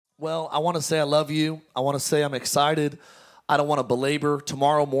Well, I want to say I love you. I want to say I'm excited. I don't want to belabor.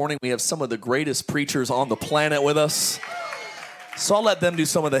 Tomorrow morning, we have some of the greatest preachers on the planet with us. So I'll let them do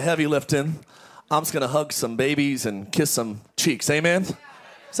some of the heavy lifting. I'm just going to hug some babies and kiss some cheeks. Amen?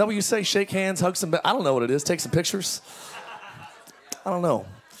 Is that what you say? Shake hands, hug some... I don't know what it is. Take some pictures. I don't know.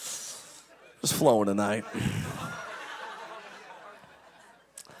 Just flowing tonight.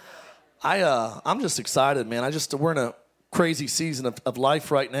 I'm just excited, man. We're in a crazy season of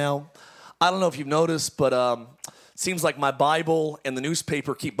life right now. I don't know if you've noticed, but it seems like my Bible and the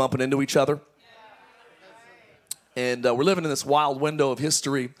newspaper keep bumping into each other. And we're living in this wild window of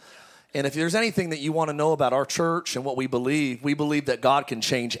history. And if there's anything that you want to know about our church and what we believe that God can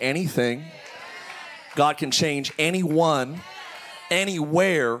change anything. God can change anyone,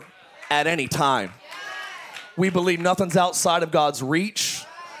 anywhere, at any time. We believe nothing's outside of God's reach.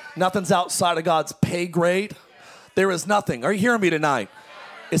 Nothing's outside of God's pay grade. There is nothing. Are you hearing me tonight?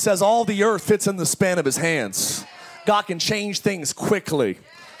 It says all the earth fits in the span of his hands. God can change things quickly.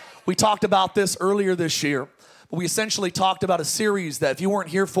 We talked about this earlier this year. But we essentially talked about a series that if you weren't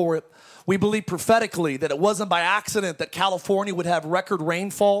here for it, we believe prophetically that it wasn't by accident that California would have record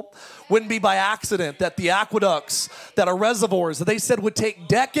rainfall. Wouldn't be by accident that the aqueducts, that our reservoirs, that they said would take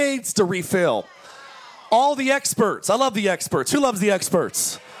decades to refill. All the experts. I love the experts. Who loves the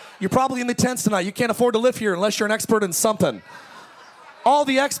experts? You're probably in the tents tonight. You can't afford to live here unless you're an expert in something. All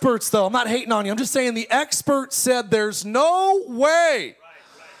the experts, though, I'm not hating on you. I'm just saying the experts said there's no way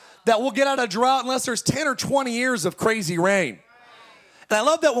that we'll get out of drought unless there's 10 or 20 years of crazy rain. And I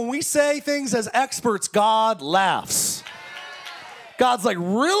love that when we say things as experts, God laughs. God's like,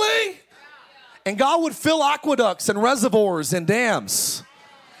 really? And God would fill aqueducts and reservoirs and dams.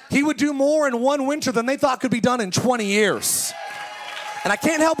 He would do more in one winter than they thought could be done in 20 years. And I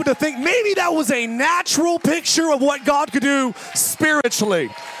can't help but to think maybe that was a natural picture of what God could do spiritually.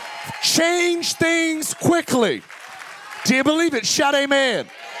 Change things quickly. Do you believe it? Shout amen.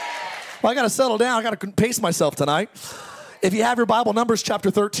 Well, I got to settle down. I got to pace myself tonight. If you have your Bible, Numbers chapter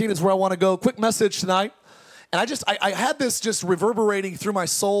 13 is where I want to go. Quick message tonight. And I had this just reverberating through my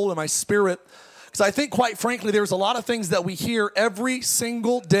soul and my spirit. Because I think, quite frankly, there's a lot of things that we hear every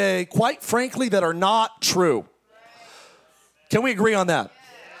single day, quite frankly, that are not true. Can we agree on that?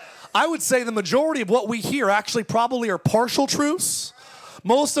 I would say the majority of what we hear actually probably are partial truths.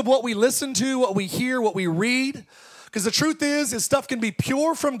 Most of what we listen to, what we hear, what we read. Because the truth is stuff can be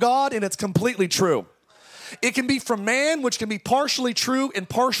pure from God and it's completely true. It can be from man, which can be partially true and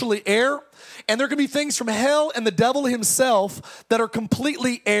partially error. And there can be things from hell and the devil himself that are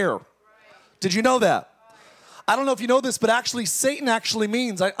completely error. Did you know that? I don't know if you know this, but actually Satan actually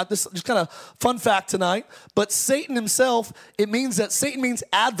means, this is just kind of fun fact tonight, but Satan himself, Satan means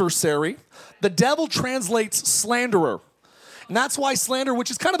adversary. The devil translates slanderer. And that's why slander,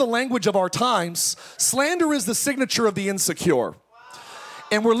 which is kind of the language of our times, slander is the signature of the insecure.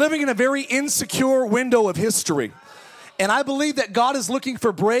 And we're living in a very insecure window of history. And I believe that God is looking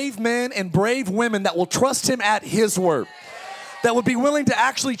for brave men and brave women that will trust him at his word. That would be willing to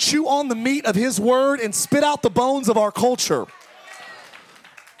actually chew on the meat of his word and spit out the bones of our culture.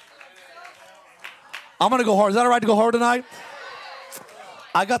 I'm going to go hard. Is that all right to go hard tonight?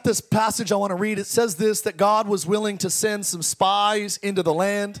 I got this passage I want to read. It says this, that God was willing to send some spies into the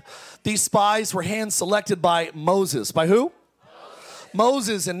land. These spies were hand-selected by Moses. By who?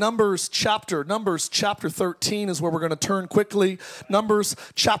 Moses in Numbers chapter 13 is where we're going to turn quickly. Numbers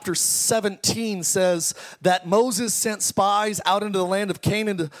chapter 17 says that Moses sent spies out into the land of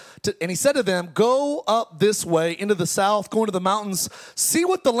Canaan and he said to them, go up this way into the south, go into the mountains, see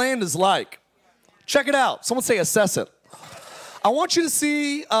what the land is like. Check it out. Someone say assess it. I want you to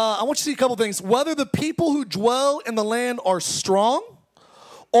see a couple things. Whether the people who dwell in the land are strong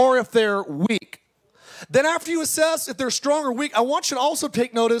or if they're weak. Then after you assess if they're strong or weak, I want you to also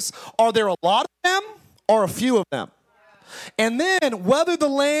take notice, are there a lot of them or a few of them? And then whether the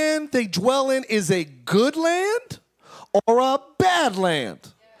land they dwell in is a good land or a bad land.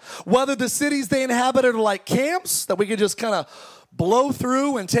 Whether the cities they inhabit are like camps that we can just kind of blow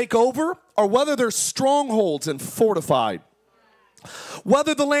through and take over, or whether they're strongholds and fortified.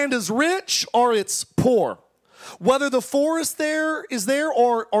 Whether the land is rich or it's poor. Whether the forest there is there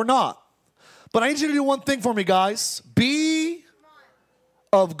or not. But I need you to do one thing for me, guys. Be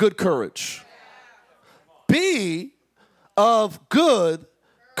of good courage. Be of good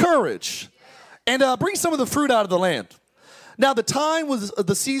courage. And bring some of the fruit out of the land. Now, the time was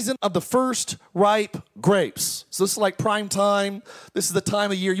the season of the first ripe grapes. So this is like prime time. This is the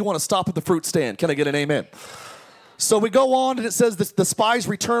time of year you want to stop at the fruit stand. Can I get an amen? So we go on, and it says the spies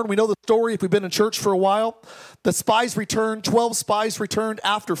returned. We know the story if we've been in church for a while. The spies returned. 12 spies returned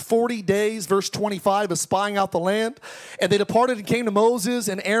after 40 days, verse 25, of spying out the land. And they departed and came to Moses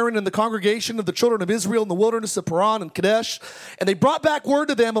and Aaron and the congregation of the children of Israel in the wilderness of Paran and Kadesh. And they brought back word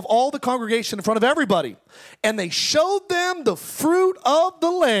to them of all the congregation in front of everybody. And they showed them the fruit of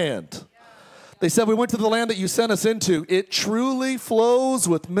the land. They said, we went to the land that you sent us into. It truly flows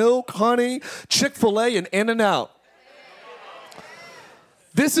with milk, honey, Chick-fil-A, and In-N-Out.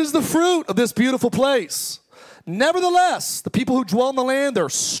 This is the fruit of this beautiful place. Nevertheless, the people who dwell in the land, they're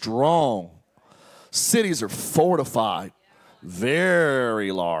strong. Cities are fortified,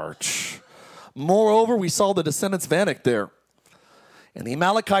 very large. Moreover, we saw the descendants of Anak there. And the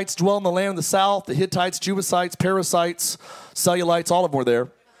Amalekites dwell in the land of the south, the Hittites, Jebusites, Perizzites, Cellulites, all of them were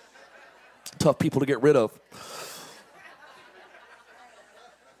there. Tough people to get rid of.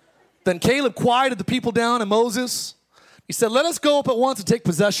 Then Caleb quieted the people down, and Moses, he said, let us go up at once and take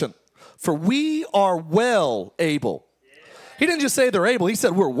possession, for we are well able. He didn't just say they're able. He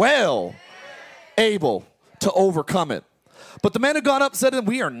said we're well able to overcome it. But the men who got up said to them,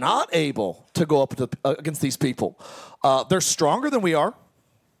 we are not able to go up against these people. They're stronger than we are.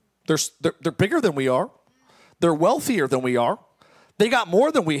 They're bigger than we are. They're wealthier than we are. They got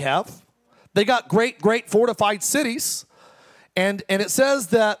more than we have. They got great fortified cities. And it says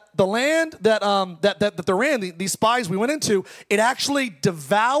that the land that they're in, these spies we went into, it actually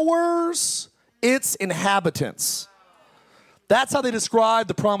devours its inhabitants. That's how they describe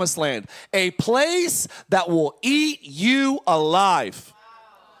the promised land. A place that will eat you alive.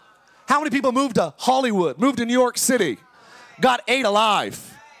 How many people moved to Hollywood, moved to New York City, got ate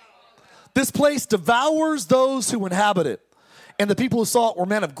alive? This place devours those who inhabit it. And the people who saw it were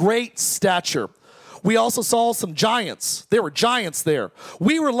men of great stature. We also saw some giants. There were giants there.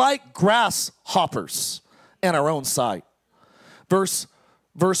 We were like grasshoppers in our own sight. Verse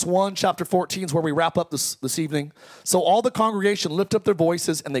 1, chapter 14 is where we wrap up this evening. So all the congregation lifted up their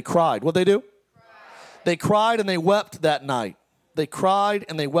voices and they cried. What'd they do? They cried and they wept that night. They cried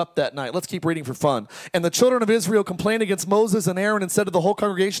and they wept that night. Let's keep reading for fun. And the children of Israel complained against Moses and Aaron and said to the whole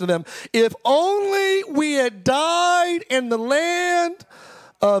congregation of them, if only we had died in the land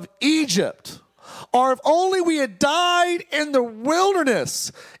of Egypt, or if only we had died in the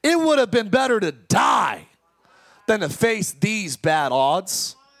wilderness, it would have been better to die than to face these bad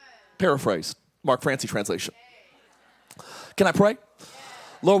odds. Paraphrase, Mark Francey translation. Can I pray?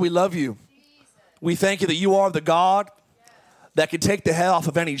 Lord, we love you. We thank you that you are the God that can take the head off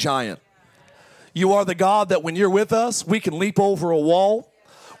of any giant. You are the God that when you're with us, we can leap over a wall.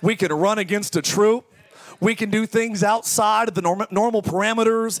 We can run against a troop. We can do things outside of the normal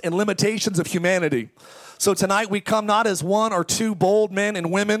parameters and limitations of humanity. So tonight we come not as one or two bold men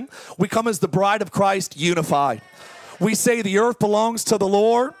and women. We come as the bride of Christ unified. We say the earth belongs to the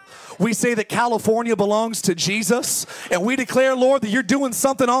Lord. We say that California belongs to Jesus. And we declare, Lord, that you're doing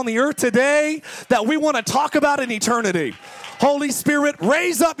something on the earth today that we want to talk about in eternity. Holy Spirit,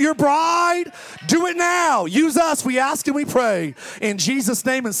 raise up your bride. Do it now. Use us, we ask and we pray. In Jesus'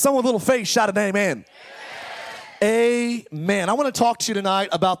 name, and someone with a little faith, shout an amen. Amen. I want to talk to you tonight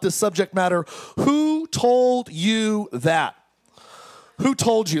about this subject matter. Who told you that? Who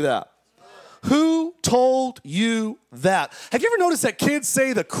told you that? Who told you that? Have you ever noticed that kids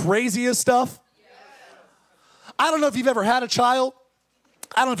say the craziest stuff? I don't know if you've ever had a child.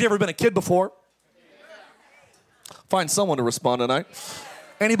 I don't know if you've ever been a kid before. Find someone to respond tonight.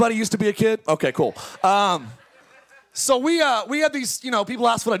 Anybody used to be a kid? Okay, cool. So we had these, people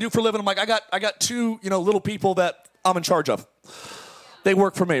ask what I do for a living. I'm like, I got two, little people that I'm in charge of. They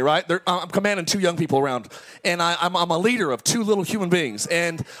work for me, right? I'm commanding two young people around, and I'm a leader of two little human beings.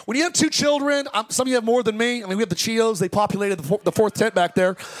 And when you have two children, some of you have more than me. I mean, we have the Chios. They populated the fourth tent back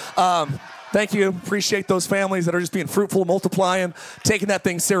there. Thank you. Appreciate those families that are just being fruitful, multiplying, taking that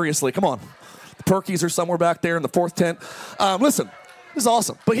thing seriously. Come on. The Perkies are somewhere back there in the fourth tent. Listen, this is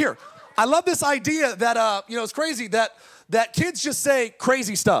awesome. But here, I love this idea that, it's crazy that kids just say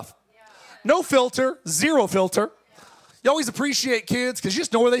crazy stuff. No filter, zero filter. You always appreciate kids because you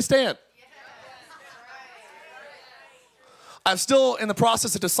just know where they stand. I'm still in the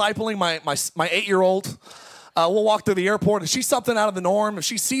process of discipling my 8-year-old. We'll walk through the airport. If she's something out of the norm, if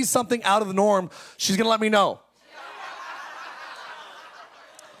she sees something out of the norm, she's going to let me know.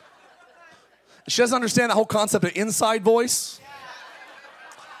 She doesn't understand the whole concept of inside voice.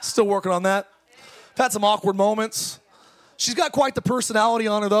 Still working on that. I've had some awkward moments. She's got quite the personality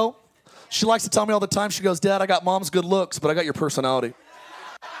on her, though. She likes to tell me all the time, she goes, Dad, I got mom's good looks, but I got your personality.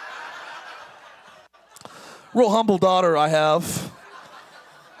 Real humble daughter I have.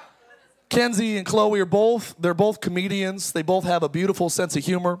 Kenzie and Chloe they're both comedians. They both have a beautiful sense of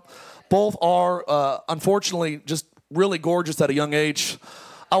humor. Both are, unfortunately, just really gorgeous at a young age.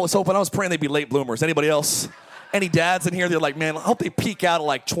 I was praying they'd be late bloomers. Anybody else? Any dads in here? They're like, man, I hope they peak out at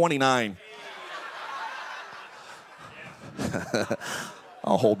like 29.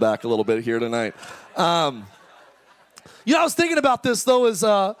 I'll hold back a little bit here tonight. I was thinking about this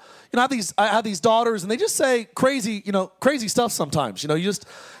though. I have these daughters, and they just say crazy stuff sometimes.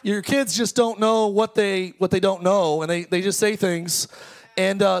 Your kids just don't know what they don't know, and they just say things,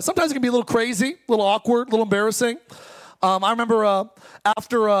 and sometimes it can be a little crazy, a little awkward, a little embarrassing. I remember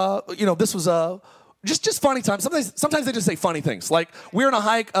after this was just funny times. Sometimes they just say funny things. Like we were on a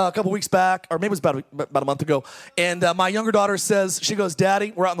hike a couple weeks back, or maybe it was about a month ago, and my younger daughter she goes,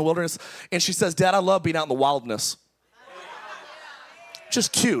 Daddy, we're out in the wilderness, and she says, Dad, I love being out in the wilderness.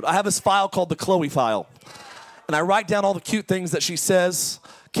 Just cute. I have this file called the Chloe file, and I write down all the cute things that she says.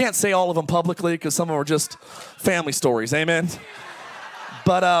 Can't say all of them publicly because some of them are just family stories, amen?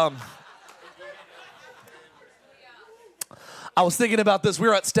 But I was thinking about this. We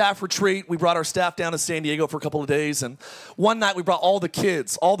were at staff retreat. We brought our staff down to San Diego for a couple of days, and one night we brought all the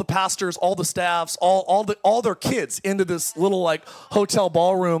kids, all the pastors, all the staffs, all their kids into this little like hotel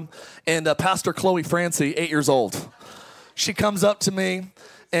ballroom, and Pastor Chloe Francey, 8 years old. She comes up to me,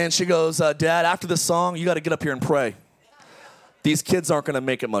 and she goes, Dad, after this song, you got to get up here and pray. These kids aren't going to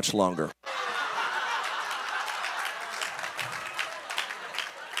make it much longer.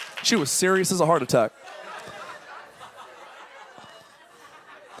 She was serious as a heart attack.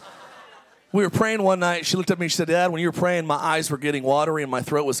 We were praying one night. She looked at me and she said, Dad, when you were praying, my eyes were getting watery and my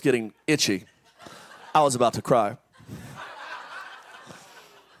throat was getting itchy. I was about to cry.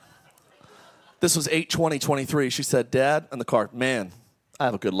 This was 8/20/23. She said, Dad, in the car, man, I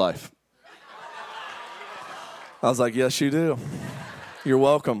have a good life. I was like, yes, you do. You're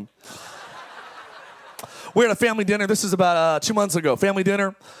welcome. We're at a family dinner. This is about 2 months ago. Family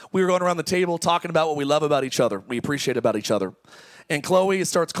dinner. We were going around the table talking about what we love about each other. We appreciate about each other. And Chloe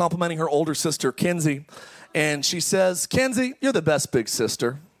starts complimenting her older sister, Kenzie. And she says, Kenzie, you're the best big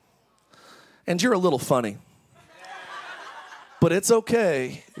sister. And you're a little funny. But it's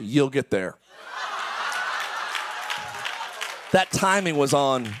okay. You'll get there. That timing was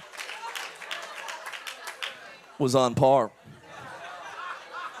on par.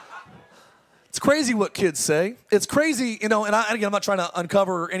 It's crazy what kids say. It's crazy, and again, I'm not trying to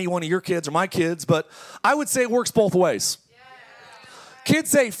uncover any one of your kids or my kids, but I would say it works both ways. Kids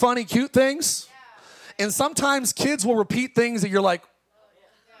say funny, cute things, and sometimes kids will repeat things that you're like,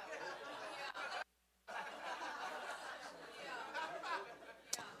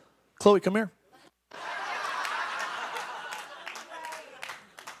 Chloe, come here.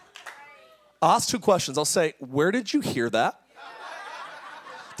 I'll ask two questions. I'll say, where did you hear that?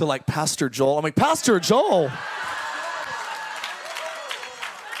 They're like, Pastor Joel. I'm like, Pastor Joel.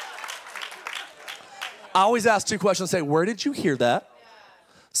 I always ask two questions. Say, where did you hear that?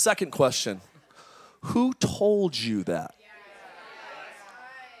 Second question, who told you that?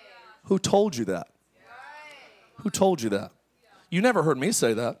 Who told you that? Who told you that? You never heard me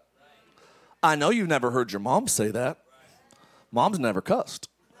say that. I know you've never heard your mom say that. Mom's never cussed.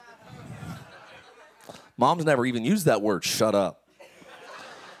 Mom's never even used that word, shut up.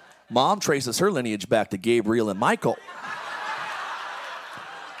 Mom traces her lineage back to Gabriel and Michael.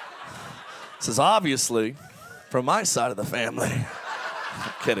 Says, obviously, from my side of the family.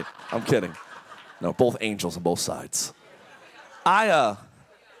 I'm kidding. No, both angels on both sides. I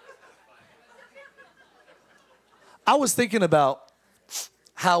was thinking about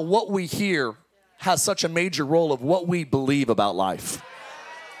how what we hear has such a major role of what we believe about life.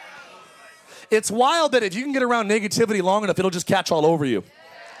 It's wild that if you can get around negativity long enough, it'll just catch all over you.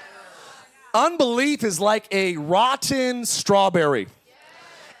 Unbelief is like a rotten strawberry.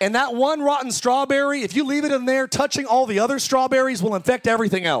 And that one rotten strawberry, if you leave it in there, touching all the other strawberries will infect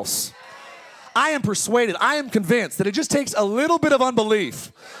everything else. I am persuaded, I am convinced that it just takes a little bit of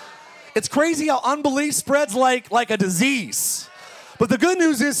unbelief. It's crazy how unbelief spreads like a disease. But the good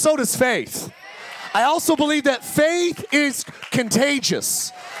news is, so does faith. I also believe that faith is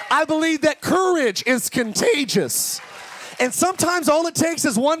contagious. I believe that courage is contagious. And sometimes all it takes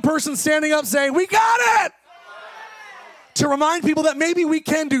is one person standing up saying, we got it! To remind people that maybe we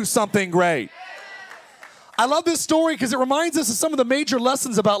can do something great. I love this story because it reminds us of some of the major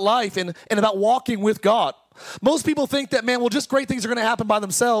lessons about life and about walking with God. Most people think that, man, well, just great things are going to happen by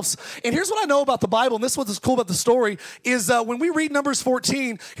themselves. And here's what I know about the Bible, and this is what's cool about the story, is when we read Numbers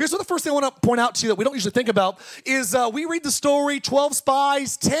 14, here's what the first thing I want to point out to you that we don't usually think about, is we read the story, 12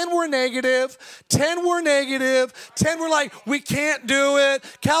 spies, 10 were negative, 10 were negative, 10 were like, we can't do it,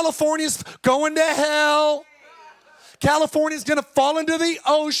 California's going to hell, California's going to fall into the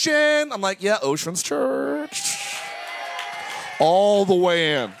ocean. I'm like, yeah, Ocean's Church. All the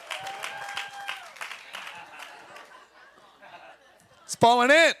way in. It's falling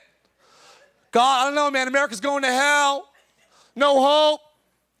in. God, I don't know, man. America's going to hell. No hope.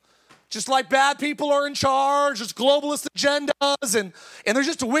 Just like bad people are in charge. There's globalist agendas, and there's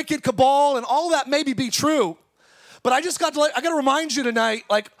just a wicked cabal, and all that maybe be true. But I got to remind you tonight,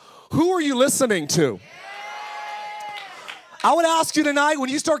 like, who are you listening to? I would ask you tonight,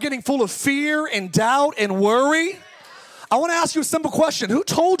 when you start getting full of fear and doubt and worry, I want to ask you a simple question. Who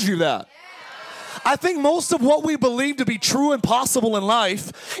told you that? I think most of what we believe to be true and possible in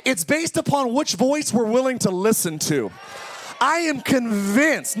life, it's based upon which voice we're willing to listen to. I am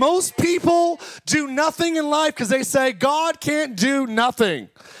convinced most people do nothing in life because they say, God can't do nothing.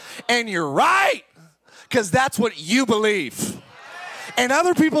 And you're right, because that's what you believe. And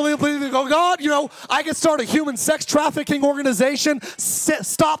other people believe, go, God, I can start a human sex trafficking organization,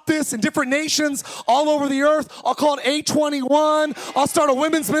 stop this in different nations all over the earth. I'll call it A21. I'll start a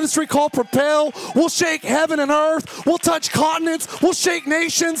women's ministry called Propel. We'll shake heaven and earth. We'll touch continents. We'll shake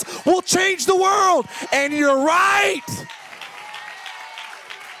nations. We'll change the world. And you're right.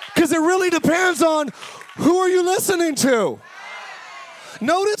 Because it really depends on who are you listening to.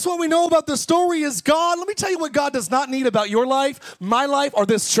 Notice what we know about the story is God. Let me tell you what God does not need about your life, my life, or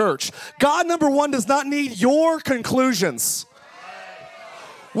this church. God, number one, does not need your conclusions.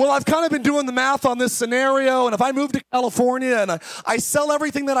 Well, I've kind of been doing the math on this scenario, and if I move to California and I sell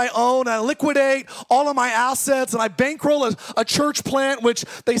everything that I own, I liquidate all of my assets, and I bankroll a church plant, which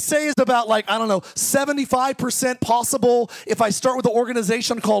they say is about 75% possible if I start with an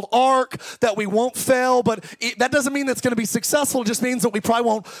organization called ARC, that we won't fail, but that doesn't mean it's going to be successful. It just means that we probably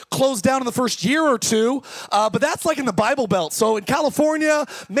won't close down in the first year or two, but that's like in the Bible Belt. So in California,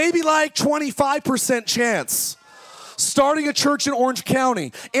 maybe 25% chance. Starting a church in Orange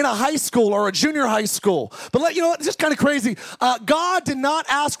County, in a high school or a junior high school. But you know what, it's just kind of crazy. God did not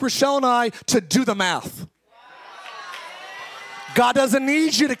ask Rochelle and I to do the math. God doesn't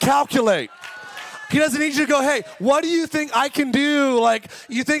need you to calculate. He doesn't need you to go, hey, what do you think I can do?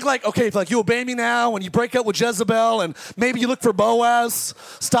 You think okay, if you obey me now and you break up with Jezebel and maybe you look for Boaz,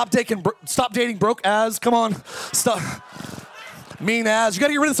 stop dating broke Az. Come on, stop. Mean Az. You got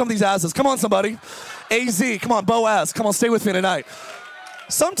to get rid of some of these Az's. Come on, somebody. AZ, come on, Boaz, come on, stay with me tonight.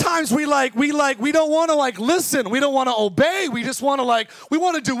 Sometimes we don't want to listen. We don't want to obey. We just want to we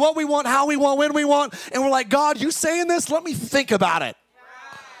want to do what we want, how we want, when we want. And we're like, God, you saying this? Let me think about it.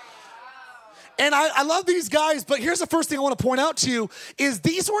 And I love these guys, but here's the first thing I want to point out to you is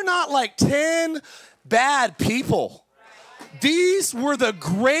these were not 10 bad people. These were the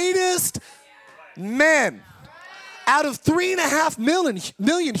greatest men out of 3.5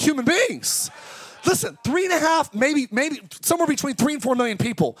 million human beings. Listen, 3.5, maybe somewhere between 3 and 4 million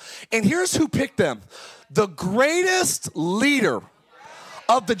people. And here's who picked them. The greatest leader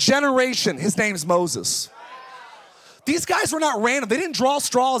of the generation, his name's Moses. These guys were not random. They didn't draw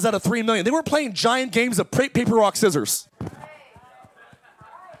straws out of 3 million. They weren't playing giant games of paper, rock, scissors.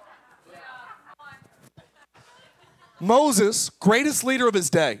 Moses, greatest leader of his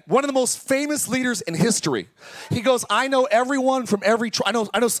day, one of the most famous leaders in history. He goes, I know everyone from every tribe.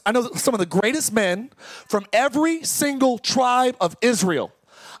 I know some of the greatest men from every single tribe of Israel.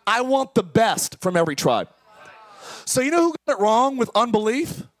 I want the best from every tribe. So you know who got it wrong with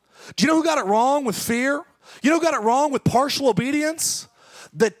unbelief? Do you know who got it wrong with fear? You know who got it wrong with partial obedience?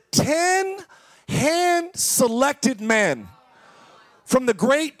 The 10 hand-selected men from the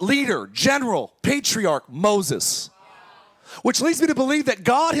great leader, general, patriarch, Moses. Which leads me to believe that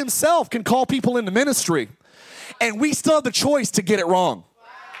God himself can call people into ministry, and we still have the choice to get it wrong.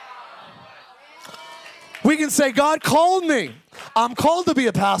 We can say, God called me. I'm called to be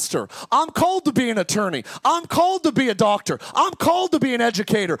a pastor. I'm called to be an attorney. I'm called to be a doctor. I'm called to be an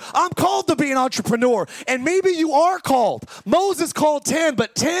educator. I'm called to be an entrepreneur. And maybe you are called. Moses called 10,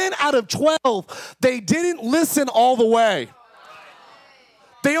 but 10 out of 12, they didn't listen all the way.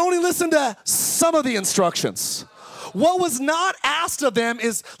 They only listened to some of the instructions. What was not asked of them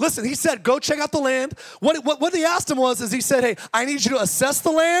is, listen, he said, go check out the land. What he asked him he said, hey, I need you to assess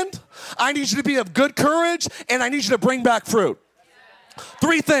the land. I need you to be of good courage, and I need you to bring back fruit.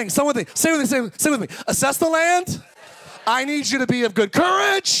 3 things. Say with me. Assess the land. I need you to be of good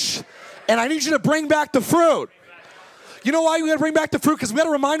courage, And I need you to bring back the fruit. You know why we got to bring back the fruit? Because we got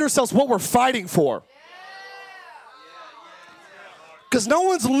to remind ourselves what we're fighting for. Because no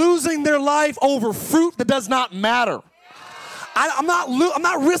one's losing their life over fruit that does not matter. I'm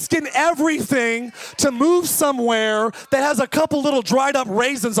not risking everything to move somewhere that has a couple little dried up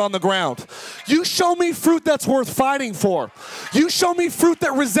raisins on the ground. You show me fruit that's worth fighting for. You show me fruit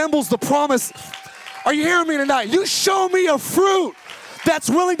that resembles the promise. Are you hearing me tonight? You show me a fruit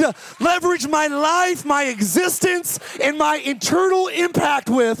that's willing to leverage my life, my existence, and my internal impact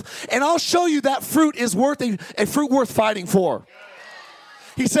with, and I'll show you that fruit is worth a fruit worth fighting for.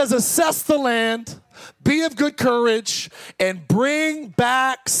 He says, assess the land, be of good courage, and bring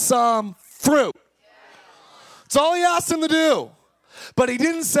back some fruit. That's all he asked him to do. But he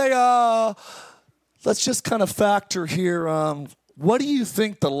didn't say, let's just kind of factor here. What do you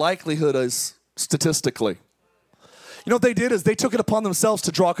think the likelihood is statistically? You know what they did is they took it upon themselves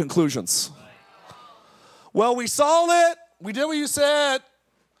to draw conclusions. Well, we saw it. We did what you said.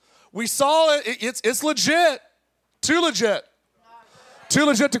 We saw it. It's legit. Too legit. Too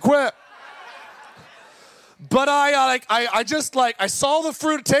legit to quit. But I saw the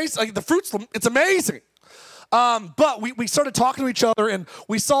fruit taste. Like the fruit's, it's amazing. But we started talking to each other, and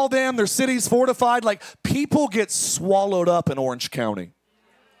we saw them, their cities fortified. Like, people get swallowed up in Orange County.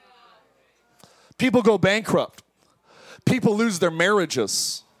 People go bankrupt. People lose their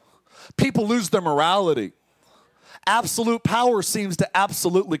marriages. People lose their morality. Absolute power seems to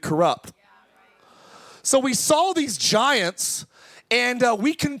absolutely corrupt. So we saw these giants, and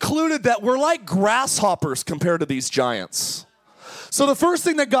we concluded that we're like grasshoppers compared to these giants. So the first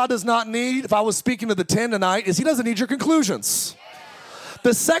thing that God does not need, if I was speaking to the 10 tonight, is he doesn't need your conclusions.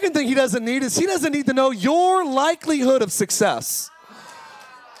 The second thing he doesn't need is he doesn't need to know your likelihood of success.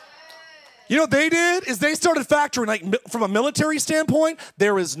 You know what they did is they started factoring, like from a military standpoint,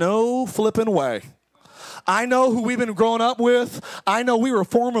 there is no flipping way. I know who we've been growing up with. I know we were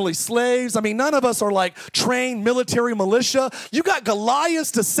formerly slaves. I mean, none of us are like trained military militia. You got Goliath's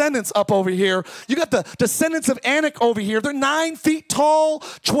descendants up over here. You got the descendants of Anak over here. They're 9 feet tall,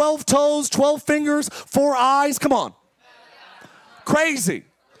 12 toes, 12 fingers, 4 eyes. Come on. Crazy.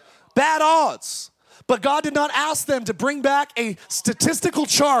 Bad odds. But God did not ask them to bring back a statistical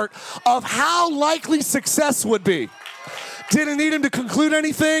chart of how likely success would be. Didn't need him to conclude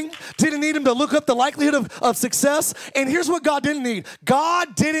anything. Didn't need him to look up the likelihood of success. And here's what God didn't need.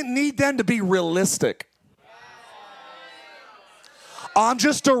 God didn't need them to be realistic. I'm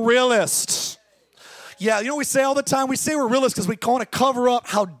just a realist. Yeah, you know what we say all the time? We say we're realists because we want to cover up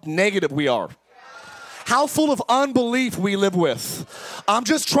how negative we are. How full of unbelief we live with. I'm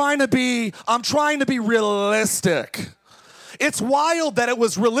trying to be realistic. It's wild that it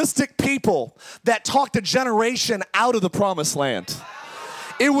was realistic people that talked a generation out of the promised land.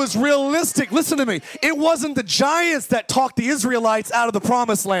 It was realistic. Listen to me. It wasn't the giants that talked the Israelites out of the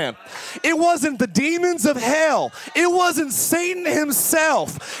promised land. It wasn't the demons of hell. It wasn't Satan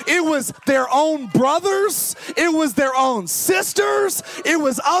himself. It was their own brothers. It was their own sisters. It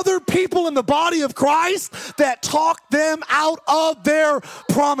was other people in the body of Christ that talked them out of their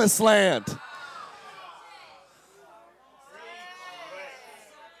promised land.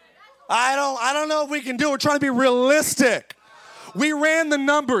 I don't know if we can do it. We're trying to be realistic. We ran the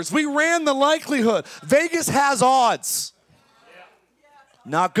numbers. We ran the likelihood. Vegas has odds.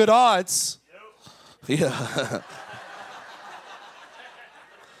 Not good odds. Yeah.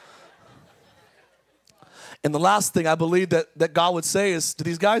 And the last thing I believe that God would say is to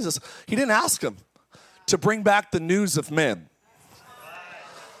these guys is he didn't ask them to bring back the news of men.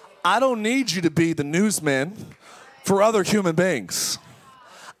 I don't need you to be the newsman for other human beings.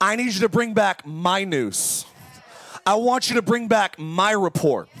 I need you to bring back my news. I want you to bring back my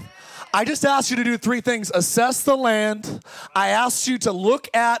report. I just asked you to do 3 things. Assess the land. I asked you to look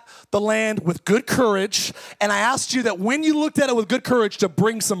at the land with good courage. And I asked you that when you looked at it with good courage to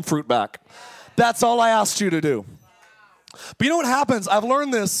bring some fruit back. That's all I asked you to do. But you know what happens? I've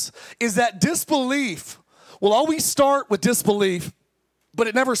learned this, is that disbelief will always start with disbelief, but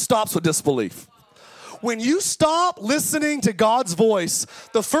it never stops with disbelief. When you stop listening to God's voice,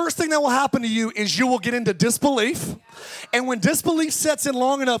 the first thing that will happen to you is you will get into disbelief. And when disbelief sets in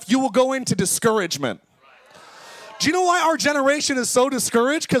long enough, you will go into discouragement. Do you know why our generation is so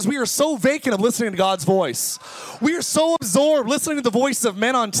discouraged? Because we are so vacant of listening to God's voice. We are so absorbed listening to the voice of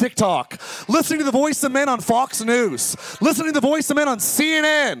men on TikTok, listening to the voice of men on Fox News, listening to the voice of men on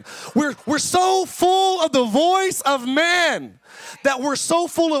CNN. We're so full of the voice of men that we're so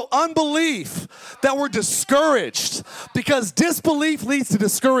full of unbelief that we're discouraged, because disbelief leads to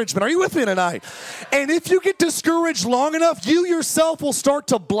discouragement. Are you with me tonight? And if you get discouraged long enough, you yourself will start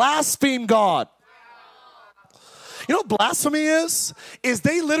to blaspheme God. You know what blasphemy is? Is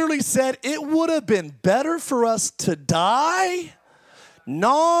they literally said it would have been better for us to die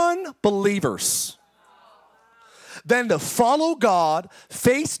non-believers than to follow God,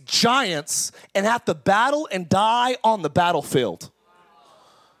 face giants, and have to battle and die on the battlefield.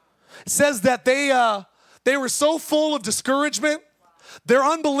 It says that they were so full of discouragement, their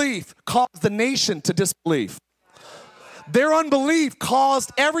unbelief caused the nation to disbelieve. Their unbelief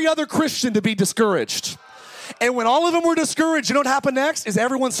caused every other Christian to be discouraged. And when all of them were discouraged, you know what happened next? Is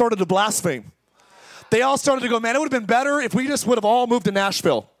everyone started to blaspheme. They all started to go, man, it would have been better if we just would have all moved to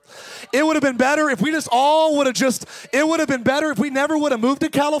Nashville. It would have been better if we just all would have it would have been better if we never would have moved to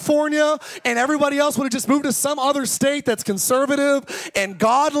California and everybody else would have just moved to some other state that's conservative and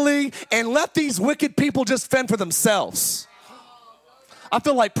godly and let these wicked people just fend for themselves. I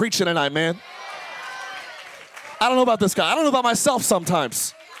feel like preaching tonight, man. I don't know about this guy. I don't know about myself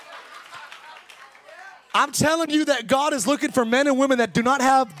sometimes. I'm telling you that God is looking for men and women that do not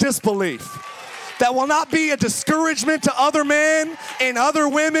have disbelief, that will not be a discouragement to other men and other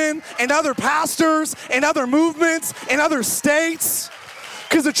women and other pastors and other movements and other states.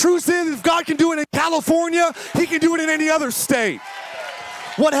 Because the truth is, if God can do it in California, he can do it in any other state.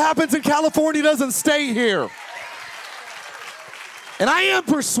 What happens in California doesn't stay here. And I am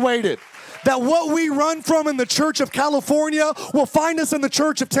persuaded that what we run from in the church of California will find us in the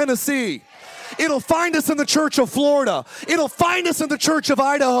church of Tennessee. It'll find us in the church of Florida. It'll find us in the church of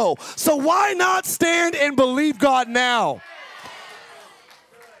Idaho. So why not stand and believe God now?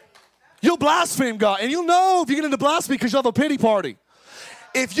 You'll blaspheme God. And you'll know if you get into blasphemy because you'll have a pity party.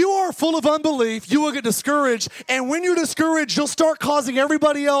 If you are full of unbelief, you will get discouraged. And when you're discouraged, you'll start causing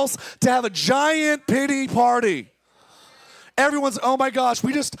everybody else to have a giant pity party. Everyone's, oh my gosh,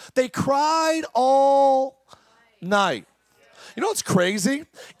 they cried all night. You know what's crazy?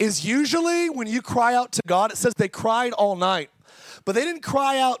 Is usually when you cry out to God, it says they cried all night. But they didn't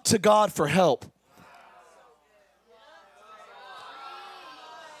cry out to God for help.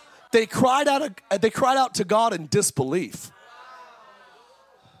 They cried out to God in disbelief.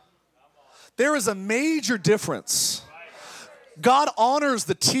 There is a major difference. God honors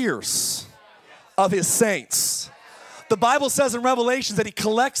the tears of his saints. The Bible says in Revelation that he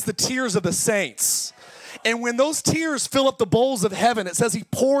collects the tears of the saints. And when those tears fill up the bowls of heaven, it says he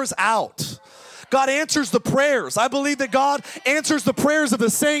pours out. God answers the prayers. I believe that God answers the prayers of the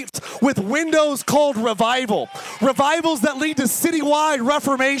saints with windows called revival. Revivals that lead to citywide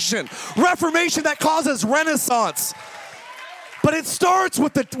reformation. Reformation that causes renaissance. But it starts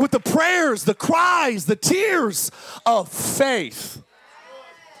with the prayers, the cries, the tears of faith.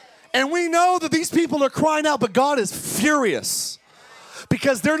 And we know that these people are crying out, but God is furious.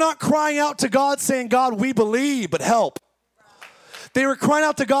 Because they're not crying out to God saying, God, we believe, but help. They were crying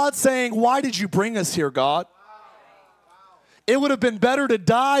out to God saying, why did you bring us here, God? It would have been better to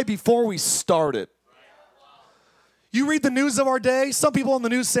die before we started. You read the news of our day, some people on the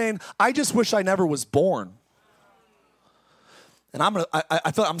news saying, I just wish I never was born. And I'm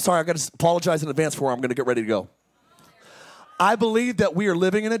sorry, I got to apologize in advance for where I'm going to get ready to go. I believe that we are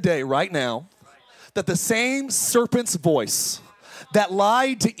living in a day right now that the same serpent's voice that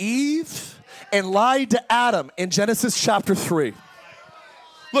lied to Eve and lied to Adam in Genesis chapter 3.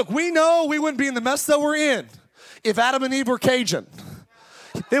 Look, we know we wouldn't be in the mess that we're in if Adam and Eve were Cajun.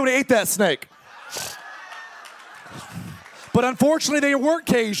 They would have ate that snake. But unfortunately, they weren't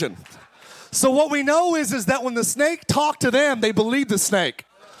Cajun. So what we know is that when the snake talked to them, they believed the snake.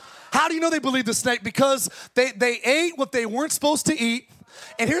 How do you know they believed the snake? Because they ate what they weren't supposed to eat.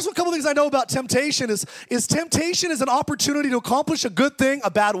 And here's a couple things I know about temptation is temptation is an opportunity to accomplish a good thing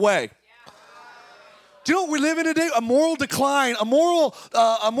a bad way. Do you know what we live in today? A moral decline, a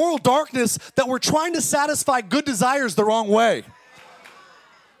moral darkness that we're trying to satisfy good desires the wrong way.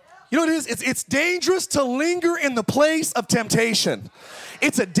 You know what it is? It's dangerous to linger in the place of temptation.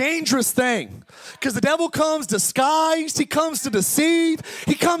 It's a dangerous thing because the devil comes disguised. He comes to deceive.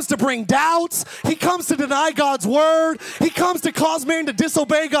 He comes to bring doubts. He comes to deny God's word. He comes to cause man to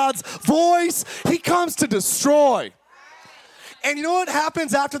disobey God's voice. He comes to destroy. And you know what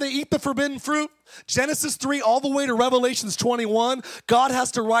happens after they eat the forbidden fruit? Genesis 3 all the way to Revelations 21, God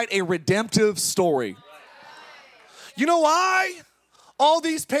has to write a redemptive story. You know why? All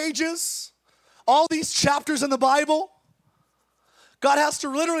these pages, all these chapters in the Bible, God has to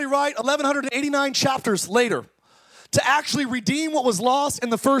literally write 1,189 chapters later to actually redeem what was lost in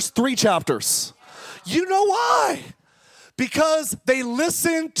the first 3 chapters. You know why? Because they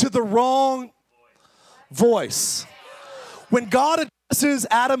listened to the wrong voice. When God addresses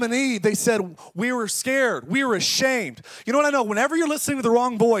Adam and Eve, they said, we were scared, we were ashamed. You know what I know? Whenever you're listening to the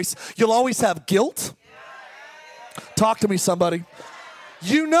wrong voice, you'll always have guilt. Talk to me, somebody.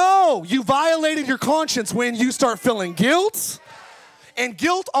 You know you violated your conscience when you start feeling guilt, and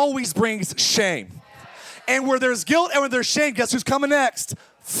guilt always brings shame. And where there's guilt and where there's shame, guess who's coming next?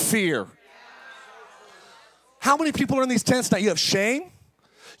 Fear. How many people are in these tents now? You have shame,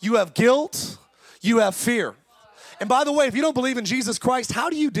 you have guilt, you have fear. And by the way, if you don't believe in Jesus Christ, how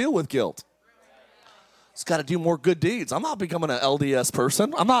do you deal with guilt? It's got to do more good deeds. I'm not becoming an LDS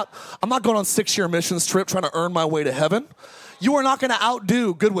person. I'm not going on 6-year missions trip trying to earn my way to heaven. You are not going to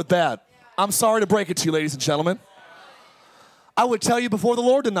outdo good with bad. I'm sorry to break it to you, ladies and gentlemen. I would tell you before the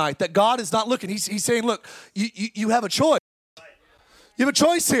Lord tonight that God is not looking. He's saying, look, you have a choice. You have a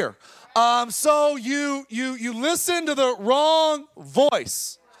choice here. So you listen to the wrong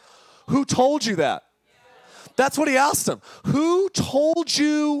voice. Who told you that? That's what he asked him. Who told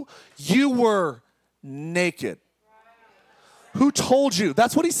you you were naked? Who told you?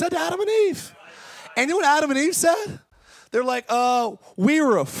 That's what he said to Adam and Eve. And you know what Adam and Eve said? They're like, we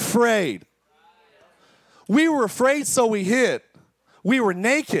were afraid. We were afraid, so we hid. We were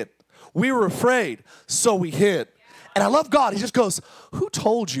naked. We were afraid, so we hid. And I love God. He just goes, who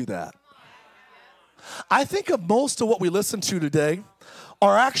told you that? I think of most of what we listen to today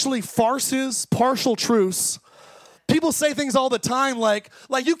are actually farces, partial truths. People say things all the time like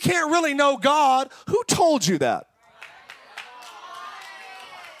you can't really know God. Who told you that?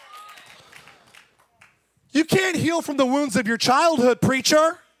 You can't heal from the wounds of your childhood,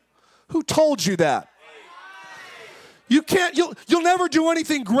 preacher. Who told you that? You'll never do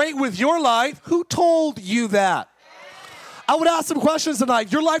anything great with your life. Who told you that? I would ask some questions tonight.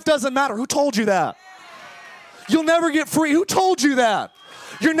 Your life doesn't matter. Who told you that? You'll never get free. Who told you that?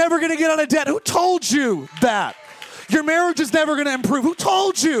 You're never going to get out of debt. Who told you that? Your marriage is never going to improve. Who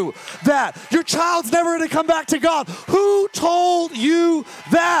told you that? Your child's never going to come back to God. Who told you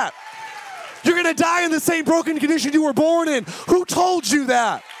that? You're going to die in the same broken condition you were born in. Who told you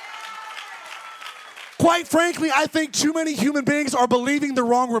that? Quite frankly, I think too many human beings are believing the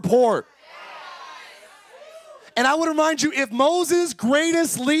wrong report. And I would remind you, if Moses'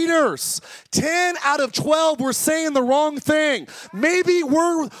 greatest leaders, 10 out of 12 were saying the wrong thing, maybe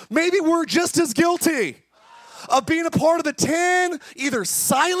we're just as guilty of being a part of the 10 either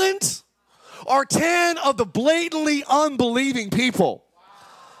silent or 10 of the blatantly unbelieving people.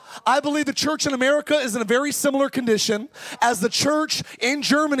 I believe the church in America is in a very similar condition as the church in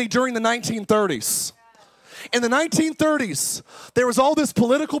Germany during the 1930s. In the 1930s, there was all this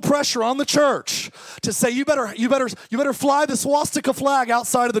political pressure on the church to say, you better fly the swastika flag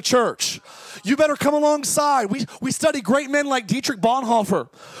outside of the church. You better come alongside. We study great men like Dietrich Bonhoeffer,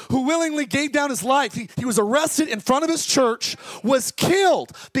 who willingly gave down his life. He was arrested in front of his church, was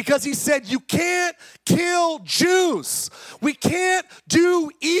killed because he said, you can't kill Jews. We can't do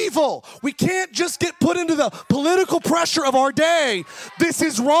evil. We can't just get put into the political pressure of our day. This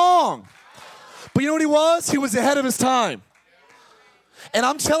is wrong. But you know what he was? He was ahead of his time. And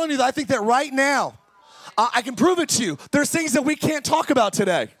I'm telling you that I think that right now, I can prove it to you. There's things that we can't talk about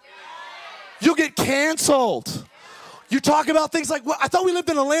today. You'll get canceled. You talk about things like, well, I thought we lived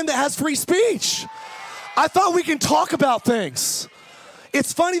in a land that has free speech. I thought we can talk about things.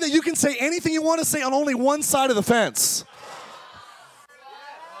 It's funny that you can say anything you want to say on only one side of the fence.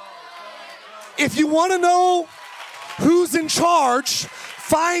 If you want to know who's in charge,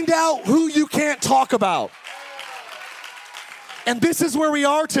 find out who you can't talk about. And this is where we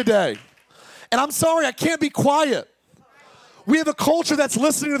are today. And I'm sorry, I can't be quiet. We have a culture that's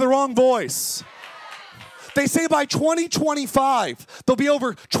listening to the wrong voice. They say by 2025, there'll be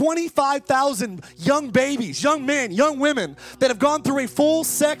over 25,000 young babies, young men, young women that have gone through a full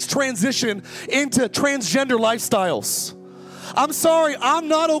sex transition into transgender lifestyles. I'm sorry, I'm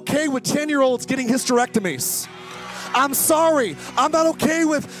not okay with 10-year-olds getting hysterectomies. I'm sorry, I'm not okay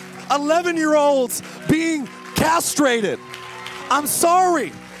with 11-year-olds being castrated. I'm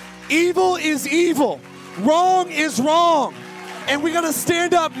sorry. Evil is evil. Wrong is wrong. And we gotta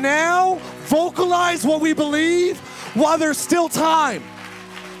stand up now, vocalize what we believe while there's still time.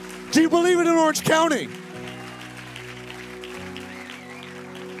 Do you believe it in Orange County?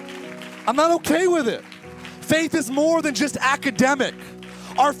 I'm not okay with it. Faith is more than just academic.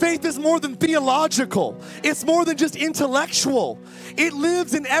 Our faith is more than theological. It's more than just intellectual. It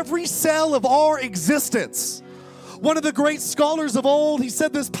lives in every cell of our existence. One of the great scholars of old, he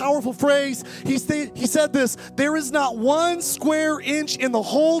said this powerful phrase. He said this, there is not 1 square inch in the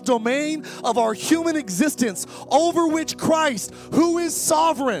whole domain of our human existence over which Christ, who is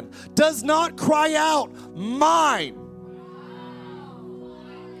sovereign, does not cry out, mine.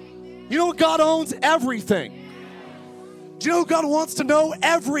 You know what? God owns everything. Do you know God wants to know?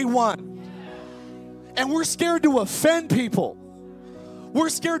 Everyone. And we're scared to offend people. We're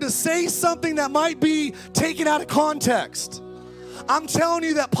scared to say something that might be taken out of context. I'm telling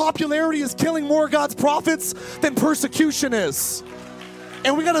you that popularity is killing more of God's prophets than persecution is.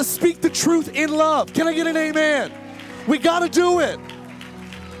 And we got to speak the truth in love. Can I get an amen? We got to do it.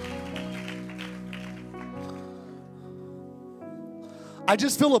 I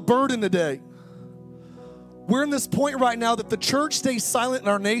just feel a burden today. We're in this point right now that the church stays silent in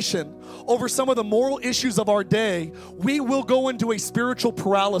our nation over some of the moral issues of our day. We will go into a spiritual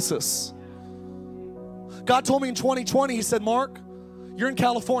paralysis. God told me in 2020, he said, Mark, you're in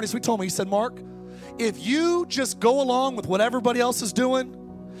California. So he told me, he said, Mark, if you just go along with what everybody else is doing,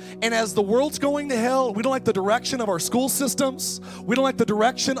 and as the world's going to hell, we don't like the direction of our school systems, we don't like the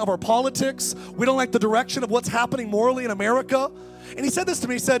direction of our politics, we don't like the direction of what's happening morally in America. And he said this to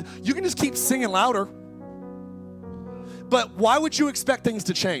me, he said, you can just keep singing louder. But why would you expect things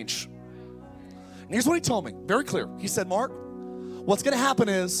to change? And here's what he told me, very clear. He said, Mark, what's going to happen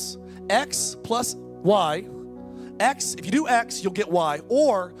is X plus Y. X, if you do X, you'll get Y,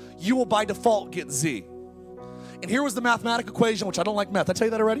 or you will by default get Z. And here was the mathematical equation, which I don't like math. Did I tell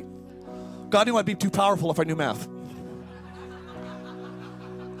you that already? God knew I'd be too powerful if I knew math.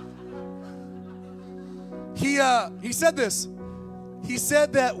 He said this. He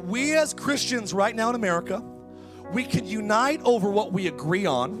said that we as Christians right now in America, we can unite over what we agree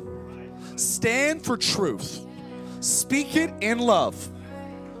on, stand for truth, speak it in love,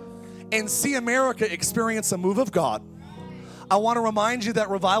 and see America experience a move of God. I want to remind you that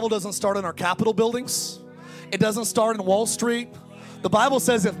revival doesn't start in our Capitol buildings. It doesn't start in Wall Street. The Bible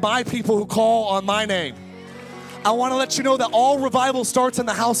says, if my people who call on my name. I want to let you know that all revival starts in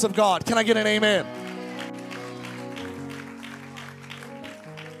the house of God. Can I get an amen?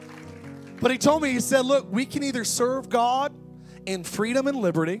 But he told me, he said, look, we can either serve God in freedom and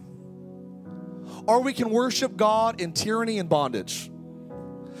liberty, or we can worship God in tyranny and bondage.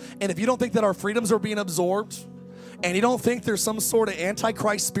 And if you don't think that our freedoms are being absorbed, and you don't think there's some sort of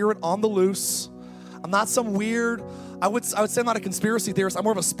antichrist spirit on the loose, I'm not some weird, I would say I'm not a conspiracy theorist, I'm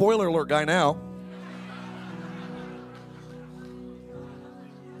more of a spoiler alert guy now.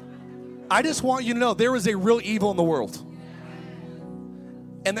 I just want you to know there is a real evil in the world.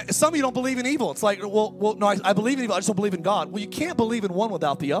 And some of you don't believe in evil. It's like, well, no, I believe in evil. I just don't believe in God. Well, you can't believe in one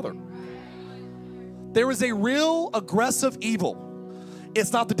without the other. There is a real aggressive evil.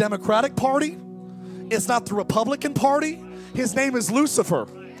 It's not the Democratic Party. It's not the Republican Party. His name is Lucifer.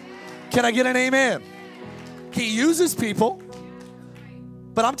 Can I get an amen? He uses people.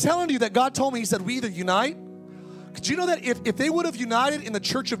 But I'm telling you that God told me, he said, we either unite. Do you know that if they would have united in the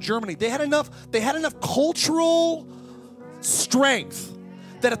Church of Germany, they had enough cultural strength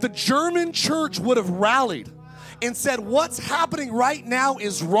that if the German church would have rallied and said, what's happening right now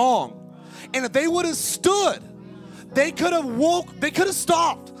is wrong. And if they would have stood, they could have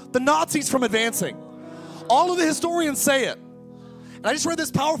stopped the Nazis from advancing. All of the historians say it. And I just read this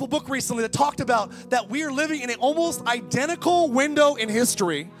powerful book recently that talked about that we are living in an almost identical window in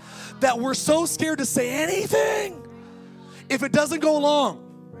history that we're so scared to say anything if it doesn't go along.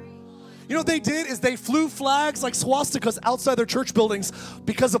 You know what they did is they flew flags like swastikas outside their church buildings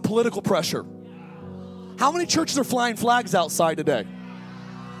because of political pressure. How many churches are flying flags outside today?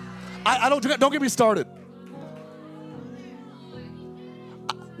 Don't get me started.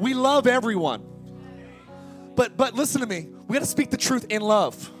 We love everyone. But listen to me. We got to speak the truth in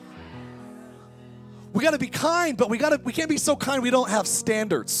love. We got to be kind, but we can't be so kind we don't have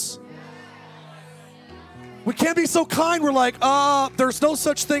standards. We can't be so kind we're like, there's no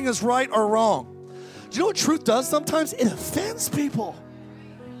such thing as right or wrong. Do you know what truth does sometimes? It offends people.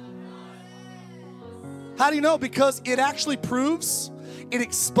 How do you know? Because it actually proves, it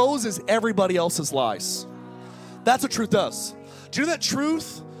exposes everybody else's lies. That's what truth does. Do you know that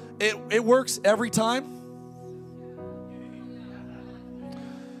truth, it works every time?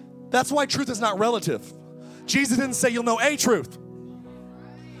 That's why truth is not relative. Jesus didn't say you'll know a truth.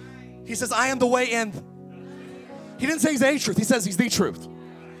 He says, I am the way and... He didn't say he's a truth. He says he's the truth.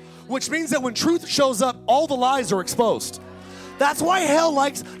 Which means that when truth shows up, all the lies are exposed. That's why hell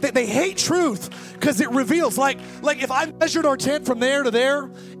likes, they hate truth because it reveals. Like if I measured our tent from there to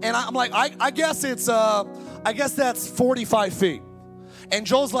there, and I'm like, I guess that's 45 feet. And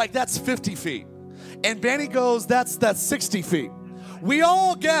Joel's like, that's 50 feet. And Benny goes, that's 60 feet. We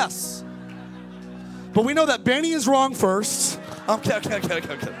all guess. But we know that Benny is wrong first. I'm kidding.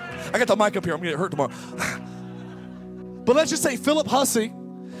 I got the mic up here. I'm going to get hurt tomorrow. But let's just say Philip Hussey,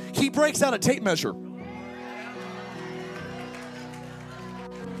 he breaks out a tape measure.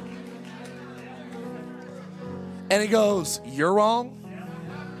 And he goes, you're wrong.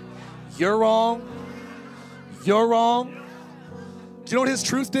 You're wrong. You're wrong. Do you know what his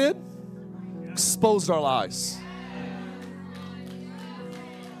truth did? Exposed our lies.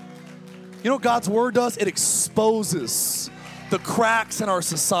 You know what God's word does? It exposes the cracks in our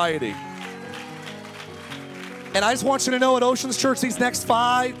society. And I just want you to know at Oceans Church, these next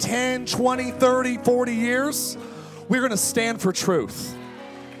 5, 10, 20, 30, 40 years, we're going to stand for truth.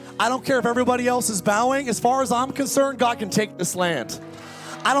 I don't care if everybody else is bowing. As far as I'm concerned, God can take this land.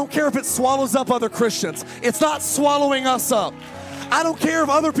 I don't care if it swallows up other Christians. It's not swallowing us up. I don't care if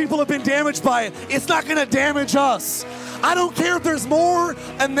other people have been damaged by it. It's not going to damage us. I don't care if there's more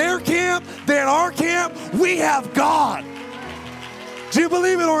in their camp than our camp. We have God. Do you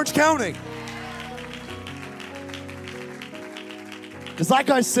believe in Orange County? Because like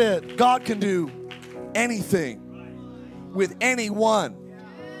I said, God can do anything with anyone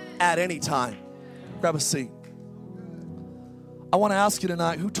at any time. Grab a seat. I want to ask you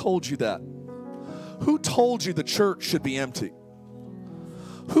tonight, who told you that? Who told you the church should be empty?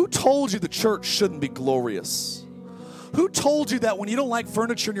 Who told you the church shouldn't be glorious? Who told you that when you don't like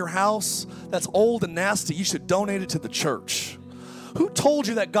furniture in your house that's old and nasty, you should donate it to the church? Who told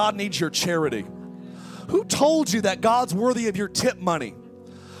you that God needs your charity? Who told you that God's worthy of your tip money?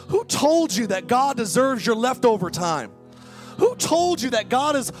 Who told you that God deserves your leftover time? Who told you that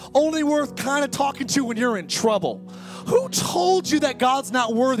God is only worth kind of talking to when you're in trouble? Who told you that God's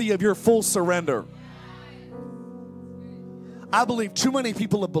not worthy of your full surrender? I believe too many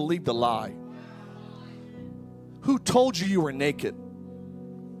people have believed a lie. Who told you you were naked?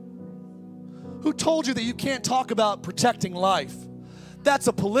 Who told you that you can't talk about protecting life? That's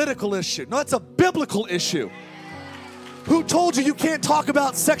a political issue. No, that's a biblical issue. Who told you you can't talk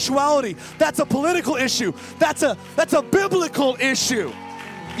about sexuality? That's a political issue. That's a biblical issue.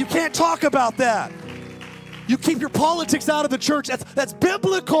 You can't talk about that. You keep your politics out of the church. That's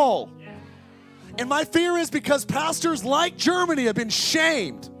biblical. And my fear is because pastors like Germany have been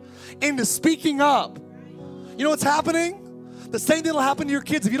shamed into speaking up. You know what's happening? The same thing will happen to your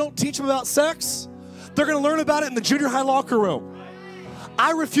kids. If you don't teach them about sex, they're going to learn about it in the junior high locker room.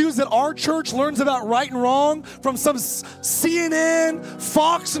 I refuse that our church learns about right and wrong from some CNN,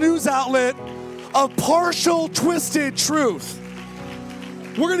 Fox News outlet of partial, twisted truth.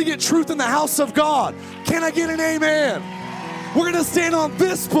 We're going to get truth in the house of God. Can I get an amen? We're going to stand on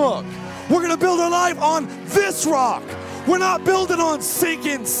this book. We're going to build our life on this rock. We're not building on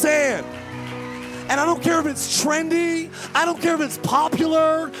sinking sand. And I don't care if it's trendy. I don't care if it's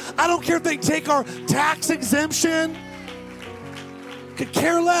popular. I don't care if they take our tax exemption. Could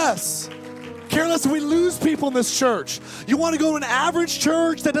care less. Care less if we lose people in this church. You want to go to an average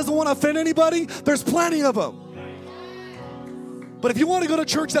church that doesn't want to offend anybody? There's plenty of them. But if you want to go to a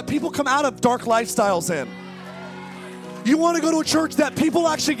church that people come out of dark lifestyles in, you want to go to a church that people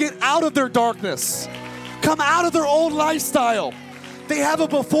actually get out of their darkness, come out of their old lifestyle. They have a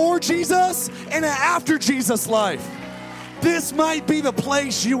before Jesus and an after Jesus life. This might be the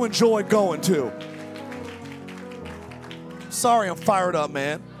place you enjoy going to. Sorry, I'm fired up,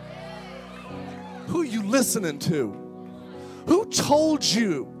 man. Who are you listening to? Who told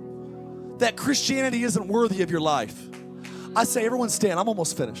you that Christianity isn't worthy of your life? I say, everyone stand. I'm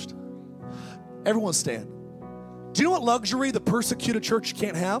almost finished. Everyone stand. Do you know what luxury the persecuted church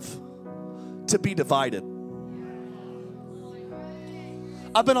can't have? To be divided.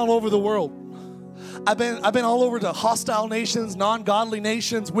 I've been all over the world. I've been all over to hostile nations, non-godly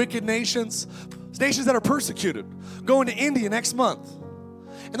nations, wicked nations, nations that are persecuted. Going to India next month.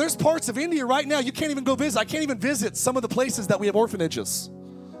 And there's parts of India right now you can't even go visit. I can't even visit some of the places that we have orphanages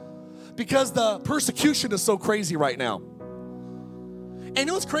because the persecution is so crazy right now. And you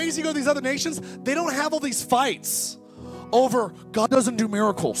know what's crazy? You go to these other nations, they don't have all these fights over God doesn't do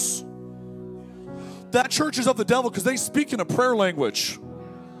miracles. That church is of the devil because they speak in a prayer language.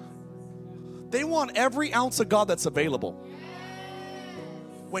 They want every ounce of God that's available.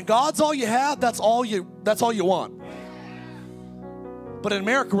 When God's all you have, that's all you want. But in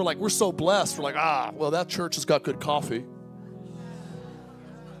America, we're so blessed. We're like, well, that church has got good coffee.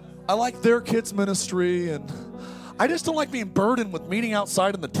 I like their kids' ministry, and I just don't like being burdened with meeting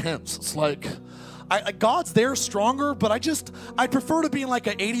outside in the tents. It's like, God's there stronger, but I prefer to be in like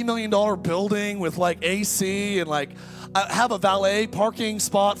an $80 million building with like AC and like have a valet parking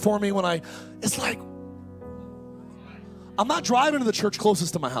spot for me when it's like, I'm not driving to the church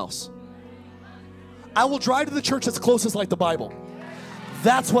closest to my house. I will drive to the church that's closest like the Bible.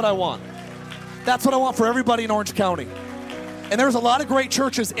 That's what I want. That's what I want for everybody in Orange County. And there's a lot of great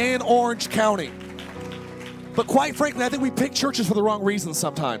churches in Orange County. But quite frankly, I think we pick churches for the wrong reasons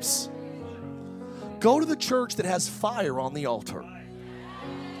sometimes. Go to the church that has fire on the altar.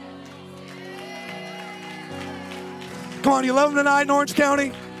 Come on, you love them tonight in Orange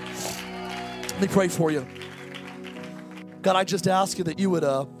County? Let me pray for you. God, I just ask you that you would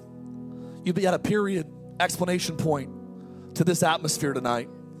be at a period explanation point to this atmosphere tonight.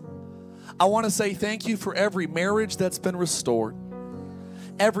 I want to say thank you for every marriage that's been restored,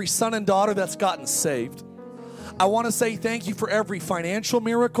 every son and daughter that's gotten saved. I want to say thank you for every financial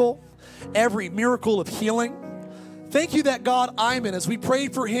miracle, every miracle of healing. Thank you that God Iman, as we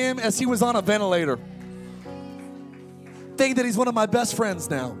prayed for him as he was on a ventilator. Thank you that he's one of my best friends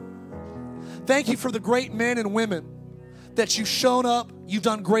now. Thank you for the great men and women that you've shown up, you've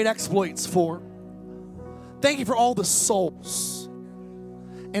done great exploits for. Thank you for all the souls.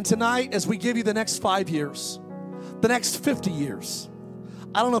 And tonight, as we give you the next 5 years, the next 50 years,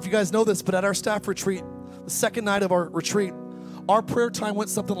 I don't know if you guys know this, but at our staff retreat, the second night of our retreat, our prayer time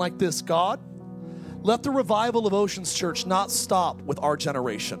went something like this: God, let the revival of Oceans Church not stop with our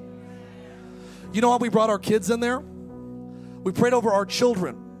generation. You know why we brought our kids in there? We prayed over our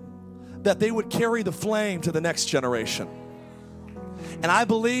children that they would carry the flame to the next generation. And I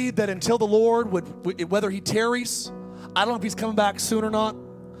believe that until the Lord whether he tarries, I don't know if he's coming back soon or not.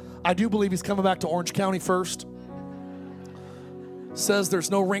 I do believe he's coming back to Orange County first. Says there's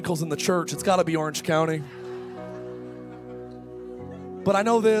no wrinkles in the church. It's got to be Orange County. But I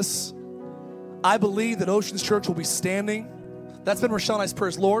know this. I believe that Oceans Church will be standing. That's been Rochelle and I's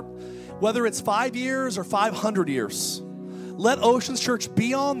prayers. Lord, whether it's 5 years or 500 years, let Oceans Church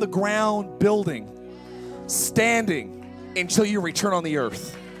be on the ground building, standing until you return on the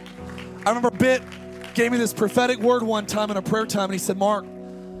earth. I remember Bitt gave me this prophetic word one time in a prayer time, and he said, Mark,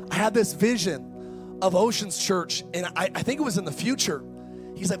 I had this vision of Oceans Church, and I think it was in the future.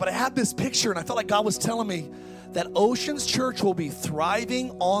 He's like, but I had this picture, and I felt like God was telling me that Oceans Church will be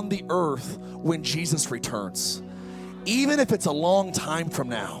thriving on the earth when Jesus returns, even if it's a long time from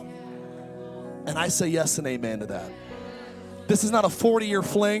now. And I say yes and amen to that. This is not a 40-year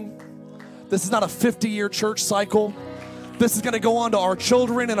fling. This is not a 50-year church cycle. This is going to go on to our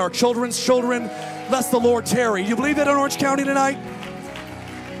children and our children's children, lest the Lord tarry. You believe that in Orange County tonight?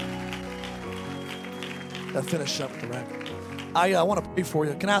 That finish up the record. I want to pray for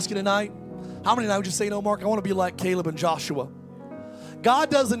you. Can I ask you tonight? How many tonight would you say, no, Mark, I want to be like Caleb and Joshua? God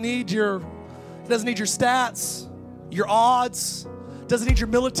doesn't need your stats, your odds, doesn't need your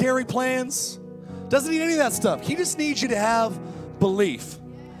military plans, doesn't need any of that stuff. He just needs you to have belief.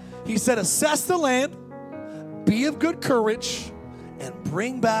 He said, assess the land, be of good courage, and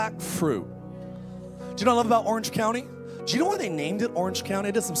bring back fruit. Do you know what I love about Orange County? Do you know why they named it Orange County?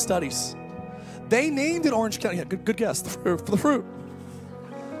 I did some studies. They named it Orange County. Yeah, good guess. For the fruit.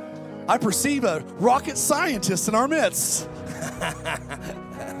 I perceive a rocket scientist in our midst.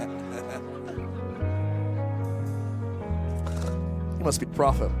 He must be a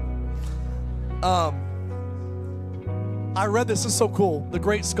prophet. I read this is so cool. The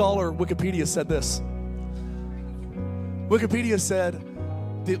great scholar Wikipedia said this. Wikipedia said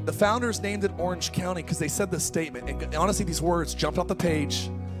the founders named it Orange County because they said this statement. And honestly, these words jumped off the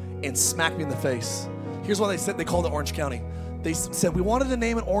page and smacked me in the face. Here's why they called it Orange County. They said, we wanted to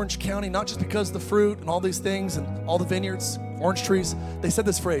name it Orange County, not just because of the fruit and all these things and all the vineyards, orange trees. They said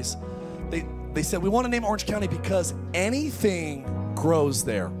this phrase. They said, we want to name Orange County because anything grows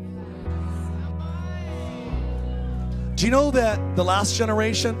there. Do you know that the last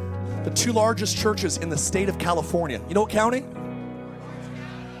generation, the two largest churches in the state of California, you know what county?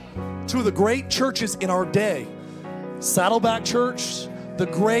 Two of the great churches in our day, Saddleback Church, the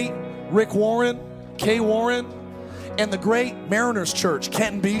great Rick Warren, Kay Warren, and the great Mariners Church,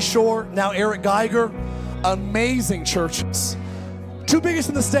 Kenton B. Shore, now Eric Geiger, amazing churches. Two biggest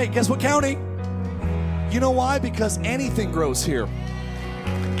in the state. Guess what county? You know why? Because anything grows here.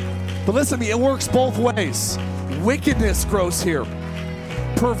 But listen to me, it works both ways. Wickedness grows here.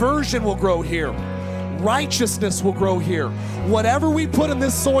 Perversion will grow here. Righteousness will grow here. Whatever we put in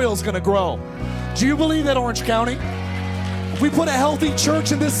this soil is going to grow. Do you believe that, Orange County? If we put a healthy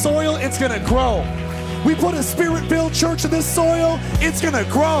church in this soil, it's going to grow. We put a spirit-filled church in this soil, it's going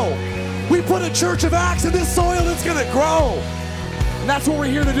to grow. We put a church of Acts in this soil that's going to grow. And that's what we're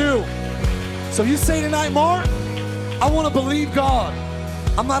here to do. So you say tonight, Mark, I want to believe God.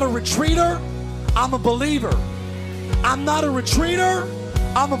 I'm not a retreater, I'm a believer. I'm not a retreater,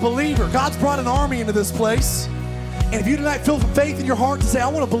 I'm a believer. God's brought an army into this place. And if you tonight feel faith in your heart to say, I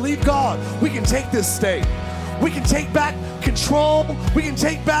want to believe God, we can take this state. We can take back control. We can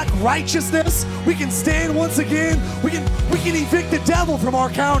take back righteousness. We can stand once again. We can evict the devil from our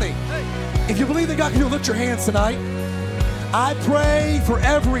county. If you believe that God can do it, lift your hands tonight. I pray for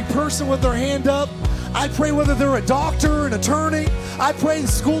every person with their hand up. I pray whether they're a doctor, an attorney. I pray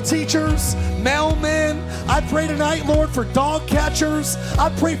school teachers, mailmen. I pray tonight, Lord, for dog catchers. I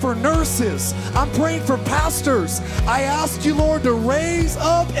pray for nurses. I'm praying for pastors. I ask you, Lord, to raise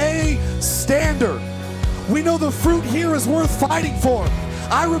up a standard. We know the fruit here is worth fighting for.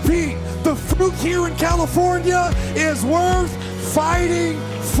 I repeat, the fruit here in California is worth fighting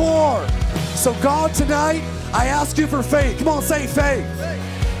for. So God, tonight, I ask you for faith. Come on, say faith.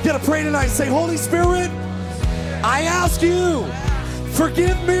 You gotta pray tonight. Say, Holy Spirit, I ask you,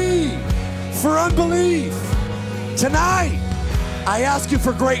 forgive me for unbelief. Tonight, I ask you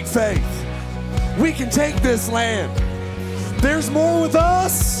for great faith. We can take this land. There's more with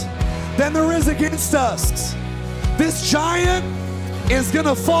us than there is against us. This giant is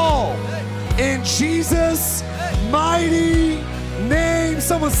gonna fall in Jesus' mighty name.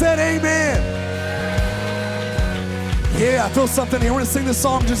 Someone said amen. Yeah, I feel something here. We're gonna sing this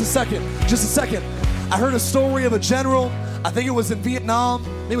song in just a second. Just a second. I heard a story of a general. I think it was in Vietnam. I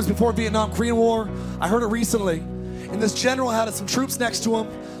think it was before Vietnam, Korean War. I heard it recently. And this general had some troops next to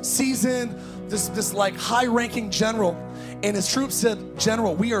him, seasoned, this like high-ranking general. And his troops said,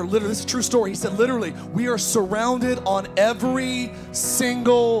 General, we are literally, this is a true story. He said, literally, we are surrounded on every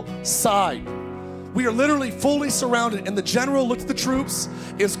single side. We are literally fully surrounded. And the general looked at the troops,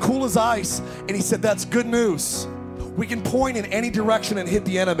 as cool as ice, and he said, that's good news. We can point in any direction and hit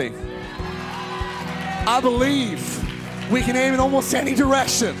the enemy. I believe we can aim in almost any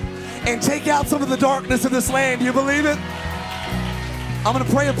direction and take out some of the darkness of this land. Do you believe it? I'm gonna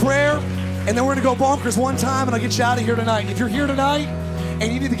pray a prayer, and then we're gonna go bonkers one time, and I'll get you out of here tonight. If you're here tonight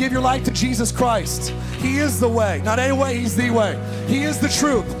and you need to give your life to Jesus Christ, He is the way. Not a way, He's the way. He is the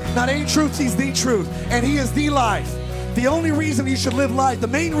truth. Not a truth, He's the truth. And He is the life. The only reason you should live life, the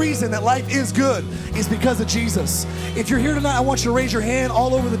main reason that life is good, is because of Jesus. If you're here tonight, I want you to raise your hand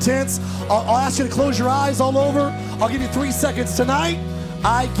all over the tents. I'll ask you to close your eyes all over. I'll give you 3 seconds. Tonight,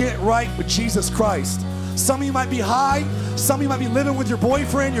 I get right with Jesus Christ. Some of you might be high. Some of you might be living with your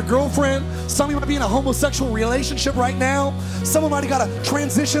boyfriend, your girlfriend. Some of you might be in a homosexual relationship right now. Someone might have got a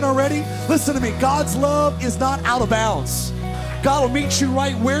transition already. Listen to me. God's love is not out of bounds. God will meet you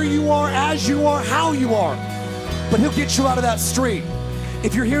right where you are, as you are, how you are. But He'll get you out of that street.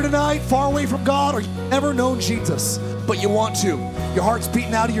 If you're here tonight, far away from God, or you've never known Jesus, but you want to, your heart's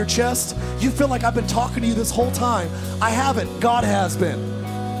beating out of your chest, you feel like I've been talking to you this whole time. I haven't. God has been.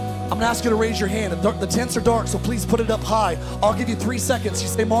 I'm gonna ask you to raise your hand. The tents are dark, so please put it up high. I'll give you 3 seconds. You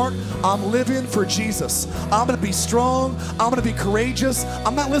say, Mark, I'm living for Jesus. I'm gonna be strong. I'm gonna be courageous.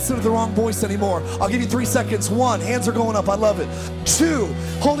 I'm not listening to the wrong voice anymore. I'll give you 3 seconds. 1, hands are going up. I love it. 2,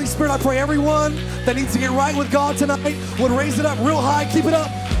 Holy Spirit, I pray everyone that needs to get right with God tonight would raise it up real high. Keep it up.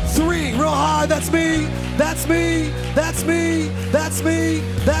 3, real high. That's me. That's me. That's me. That's me.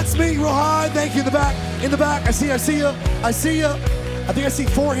 That's me. Real high. Thank you. In the back. In the back. I see you. I see you. I think I see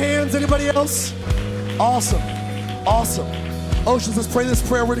 4 hands. Anybody else? Awesome. Awesome. Oceans, let's pray this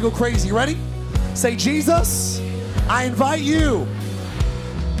prayer. We're going to go crazy. You ready? Say, Jesus, I invite you.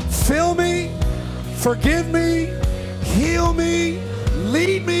 Fill me, forgive me, heal me,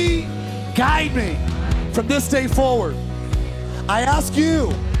 lead me, guide me from this day forward. I ask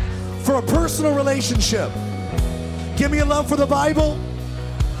you for a personal relationship. Give me a love for the Bible.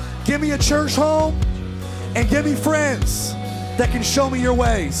 Give me a church home. And give me friends that can show me your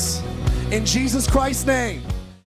ways. In Jesus Christ's name.